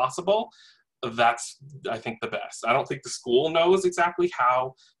much as possible, that's, I think, the best. I don't think the school knows exactly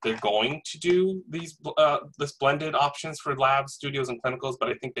how they're going to do these this blended options for labs, studios, and clinicals, but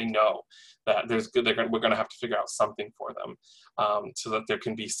I think they know that we're going to have to figure out something for them so that there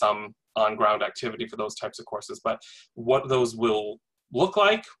can be some on-ground activity for those types of courses. But what those will look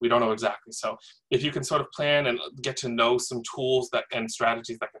like, we don't know exactly. So if you can sort of plan and get to know some tools and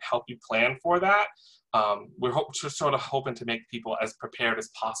strategies that can help you plan for that, we're sort of hoping to make people as prepared as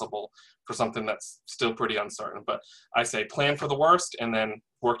possible for something that's still pretty uncertain. But I say plan for the worst and then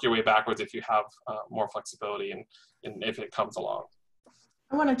work your way backwards if you have more flexibility and if it comes along.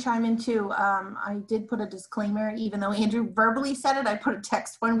 I want to chime in too. I did put a disclaimer, even though Andrew verbally said it, I put a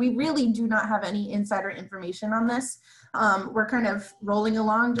text one. We really do not have any insider information on this. We're kind of rolling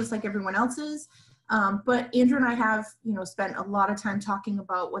along just like everyone else is. But Andrew and I have, spent a lot of time talking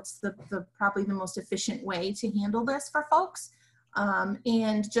about what's the probably the most efficient way to handle this for folks.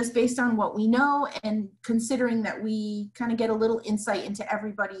 And just based on what we know and considering that we kind of get a little insight into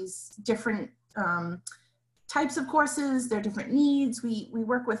everybody's different types of courses, their different needs. We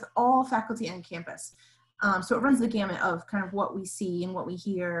work with all faculty on campus. So it runs the gamut of kind of what we see and what we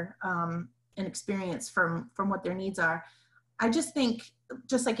hear and experience from what their needs are. I just think,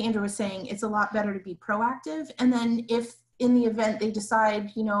 just like Andrew was saying, it's a lot better to be proactive. And then if in the event they decide,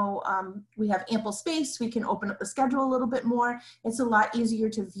 we have ample space, we can open up the schedule a little bit more. It's a lot easier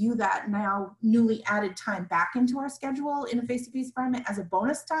to view that now newly added time back into our schedule in a face-to-face environment as a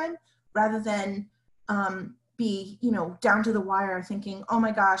bonus time, rather than be, down to the wire thinking, oh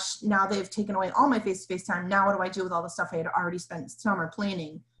my gosh, now they've taken away all my face-to-face time. Now what do I do with all the stuff I had already spent summer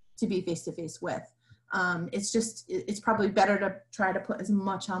planning to be face-to-face with? It's probably better to try to put as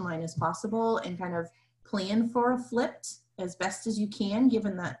much online as possible and kind of plan for a flipped as best as you can,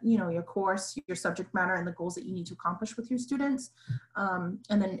 given that, your course, your subject matter, and the goals that you need to accomplish with your students.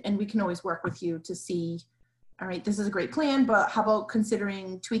 And we can always work with you to see, all right, this is a great plan, but how about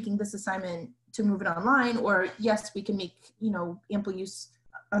considering tweaking this assignment to move it online? Or yes, we can make,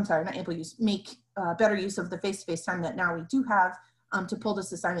 better use of the face-to-face time that now we do have to pull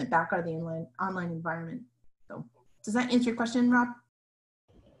this assignment back out of the online environment. So does that answer your question, Rob?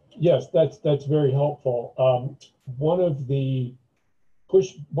 Yes, that's very helpful. One of the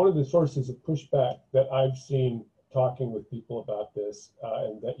sources of pushback that I've seen talking with people about this,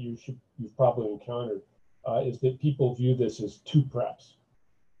 and that you've probably encountered, is that people view this as two preps.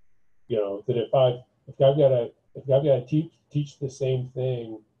 That if I've got to teach the same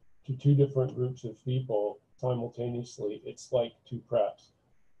thing to two different groups of people simultaneously, it's like two preps.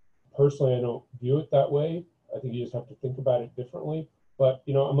 Personally, I don't view it that way. I think you just have to think about it differently. But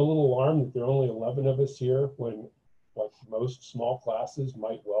I'm a little alarmed that there are only 11 of us here when, like most small classes,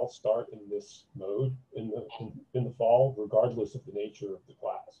 might well start in this mode in the fall, regardless of the nature of the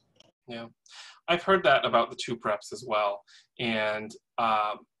class. Yeah, I've heard that about the two preps as well. And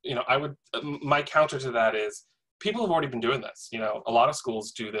my counter to that is people have already been doing this. A lot of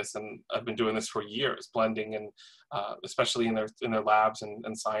schools do this and have been doing this for years, blending, and especially in their labs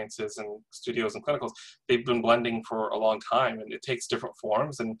and sciences and studios and clinicals. They've been blending for a long time, and it takes different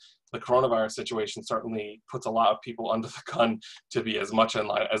forms. And the coronavirus situation certainly puts a lot of people under the gun to be as much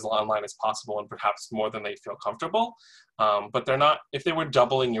online as possible, and perhaps more than they feel comfortable. But they're not. If they were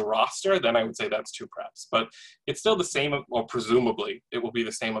doubling your roster, then I would say that's two preps. But it's still the same, or presumably it will be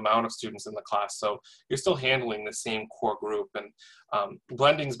the same amount of students in the class. So you're still handling the same core group. And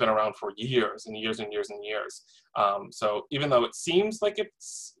blending's been around for years and years and years and years. So even though it seems like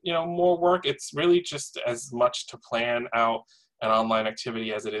it's more work, it's really just as much to plan out an online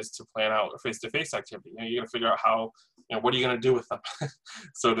activity as it is to plan out a face-to-face activity. You got to figure out how, what are you going to do with them,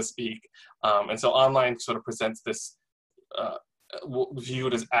 so to speak. And so online sort of presents this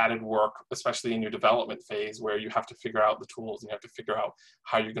viewed as added work, especially in your development phase, where you have to figure out the tools and you have to figure out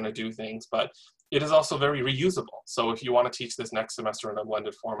how you're going to do things. But it is also very reusable. So if you want to teach this next semester in a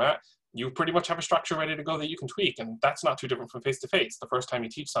blended format, you pretty much have a structure ready to go that you can tweak. And that's not too different from face-to-face. The first time you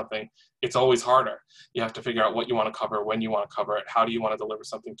teach something, it's always harder. You have to figure out what you want to cover, when you want to cover it, how do you want to deliver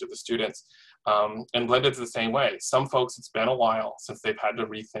something to the students. And blended's the same way. Some folks, it's been a while since they've had to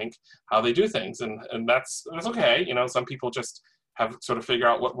rethink how they do things. And that's okay. Some people just have sort of figure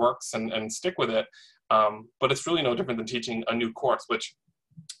out what works and stick with it. But it's really no different than teaching a new course, which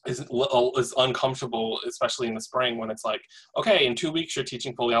is uncomfortable, especially in the spring, when it's like, okay, in 2 weeks you're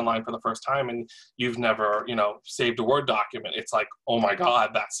teaching fully online for the first time and you've never, saved a Word document. It's like, oh my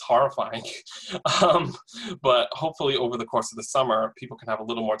God, that's horrifying. But hopefully over the course of the summer, people can have a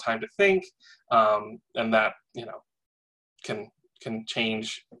little more time to think, and that, can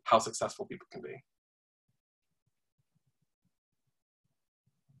change how successful people can be.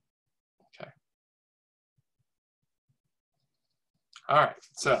 Okay. All right,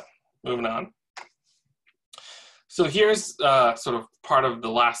 so moving on. So here's sort of part of the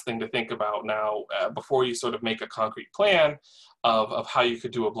last thing to think about now before you sort of make a concrete plan of how you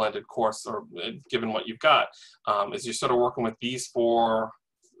could do a blended course, or given what you've got, is you're sort of working with these four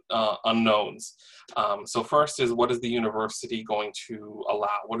unknowns. So first is, what is the university going to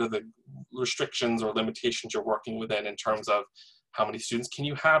allow? What are the restrictions or limitations you're working within in terms of how many students can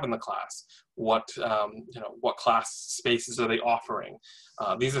you have in the class? What, what class spaces are they offering?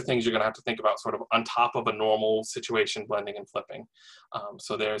 These are things you're gonna have to think about sort of on top of a normal situation, blending and flipping.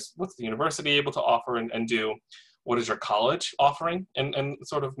 So there's, what's the university able to offer and do? What is your college offering and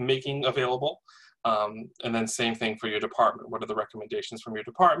sort of making available? And then same thing for your department. What are the recommendations from your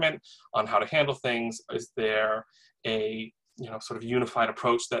department on how to handle things? Is there a sort of unified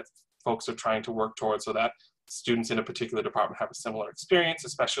approach that folks are trying to work towards so that students in a particular department have a similar experience,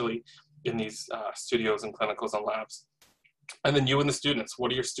 especially in these studios and clinicals and labs? And then you and the students,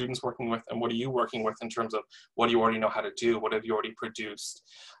 what are your students working with, and what are you working with in terms of what do you already know how to do? What have you already produced?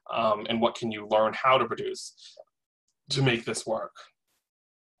 And what can you learn how to produce to make this work?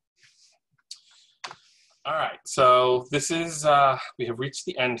 All right, so this is, we have reached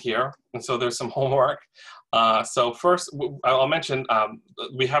the end here, and so there's some homework. So first, I'll mention,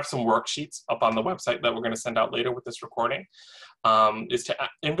 we have some worksheets up on the website that we're gonna send out later with this recording, is to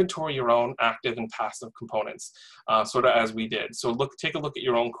inventory your own active and passive components, sort of as we did. So take a look at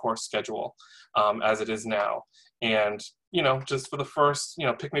your own course schedule as it is now. And, just for the first,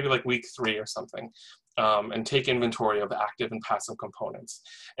 pick maybe like week 3 or something. And take inventory of active and passive components.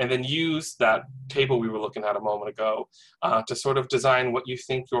 And then use that table we were looking at a moment ago to sort of design what you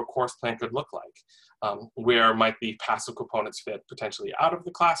think your course plan could look like. Where might the passive components fit potentially out of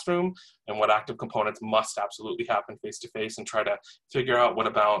the classroom, and what active components must absolutely happen face-to-face, and try to figure out what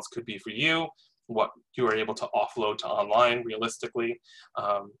a balance could be for you, what you are able to offload to online realistically,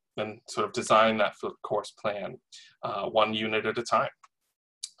 and sort of design that course plan one unit at a time.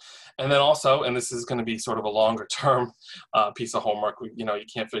 And then also, and this is going to be sort of a longer term piece of homework, you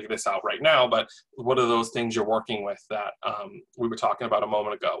can't figure this out right now, but what are those things you're working with that we were talking about a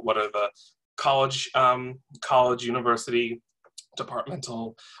moment ago? What are the college, university,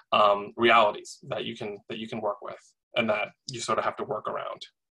 departmental realities that you can work with and that you sort of have to work around?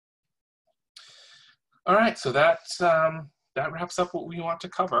 All right, so that wraps up what we want to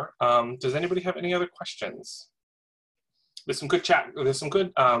cover. Does anybody have any other questions? There's some good chat. There's some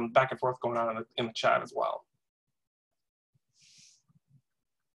good back and forth going on in the chat as well.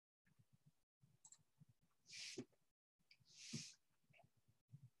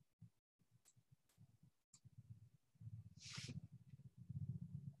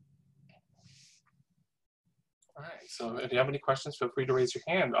 All right, so if you have any questions, feel free to raise your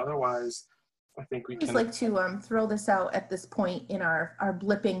hand. Otherwise, I think we can. I'd just like to throw this out at this point in our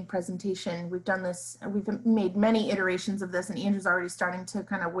blipping presentation. We've done this, we've made many iterations of this, and Andrew's already starting to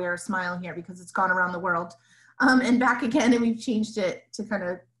kind of wear a smile here because it's gone around the world and back again, and we've changed it to kind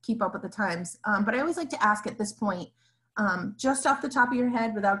of keep up with the times. But I always like to ask at this point, just off the top of your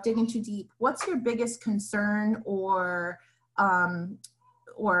head without digging too deep, what's your biggest concern or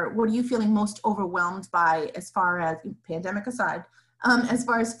what are you feeling most overwhelmed by as far as, pandemic aside, as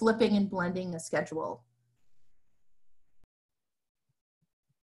far as flipping and blending a schedule?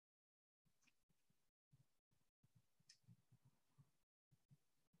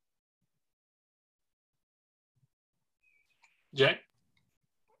 Jay?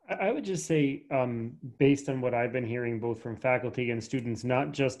 I would just say, based on what I've been hearing both from faculty and students,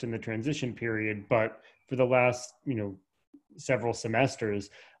 not just in the transition period, but for the last, several semesters,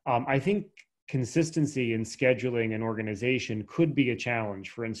 I think consistency in scheduling and organization could be a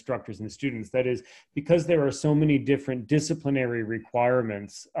challenge for instructors and students. That is, because there are so many different disciplinary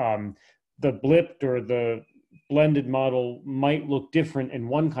requirements, the blipped or the blended model might look different in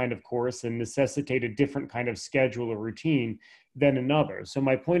one kind of course and necessitate a different kind of schedule or routine than another. So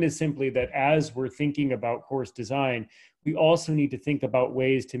my point is simply that as we're thinking about course design, we also need to think about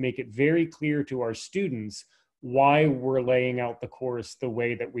ways to make it very clear to our students why we're laying out the course the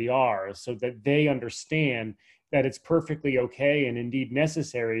way that we are, so that they understand that it's perfectly okay and indeed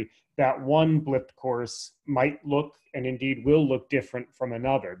necessary that one blipped course might look and indeed will look different from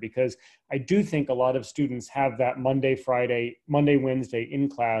another. Because I do think a lot of students have that Monday, Wednesday in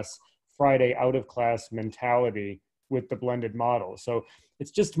class, Friday out of class mentality with the blended model. So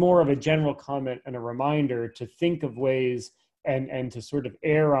it's just more of a general comment and a reminder to think of ways and to sort of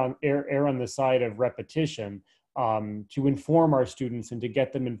err on the side of repetition, to inform our students and to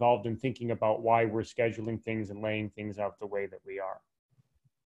get them involved in thinking about why we're scheduling things and laying things out the way that we are.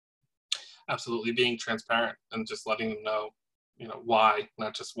 Absolutely, being transparent and just letting them know, why,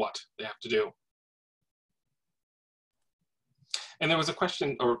 not just what they have to do. And there was a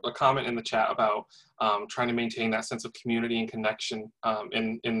question or a comment in the chat about trying to maintain that sense of community and connection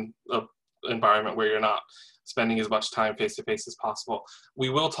in an environment where you're not spending as much time face-to-face as possible. We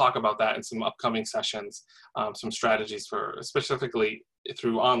will talk about that in some upcoming sessions, some strategies for specifically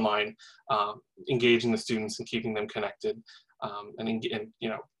through online, engaging the students and keeping them connected, and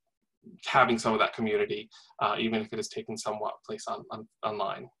having some of that community, even if it is taking somewhat place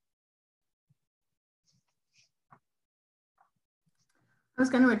online. I was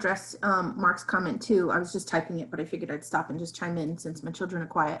going to address Mark's comment too. I was just typing it, but I figured I'd stop and just chime in since my children are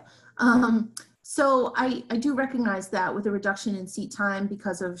quiet. So I do recognize that with a reduction in seat time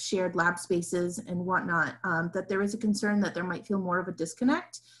because of shared lab spaces and whatnot, that there is a concern that there might feel more of a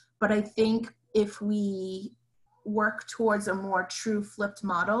disconnect. But I think if we work towards a more true flipped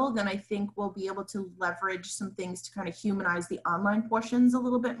model, then I think we'll be able to leverage some things to kind of humanize the online portions a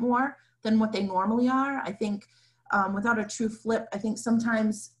little bit more than what they normally are. I think without a true flip, I think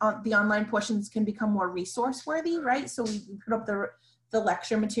sometimes the online portions can become more resource worthy, right? So we put up the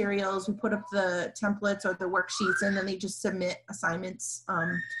lecture materials, we put up the templates or the worksheets, and then they just submit assignments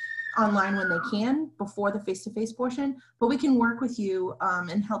online when they can before the face-to-face portion. But we can work with you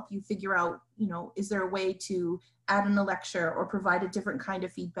and help you figure out, is there a way to add in a lecture or provide a different kind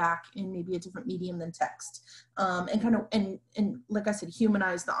of feedback in maybe a different medium than text, and kind of, and like I said,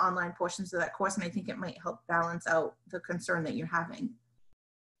 humanize the online portions of that course. And I think it might help balance out the concern that you're having.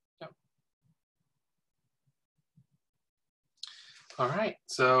 Yep. All right,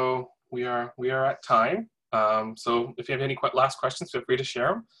 so we are at time. So if you have any last questions, feel free to share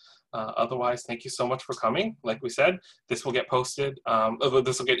them. Otherwise, thank you so much for coming. Like we said, this will get posted,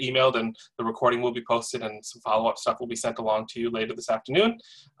 this will get emailed, and the recording will be posted, and some follow-up stuff will be sent along to you later this afternoon.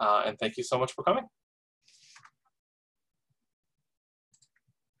 And thank you so much for coming.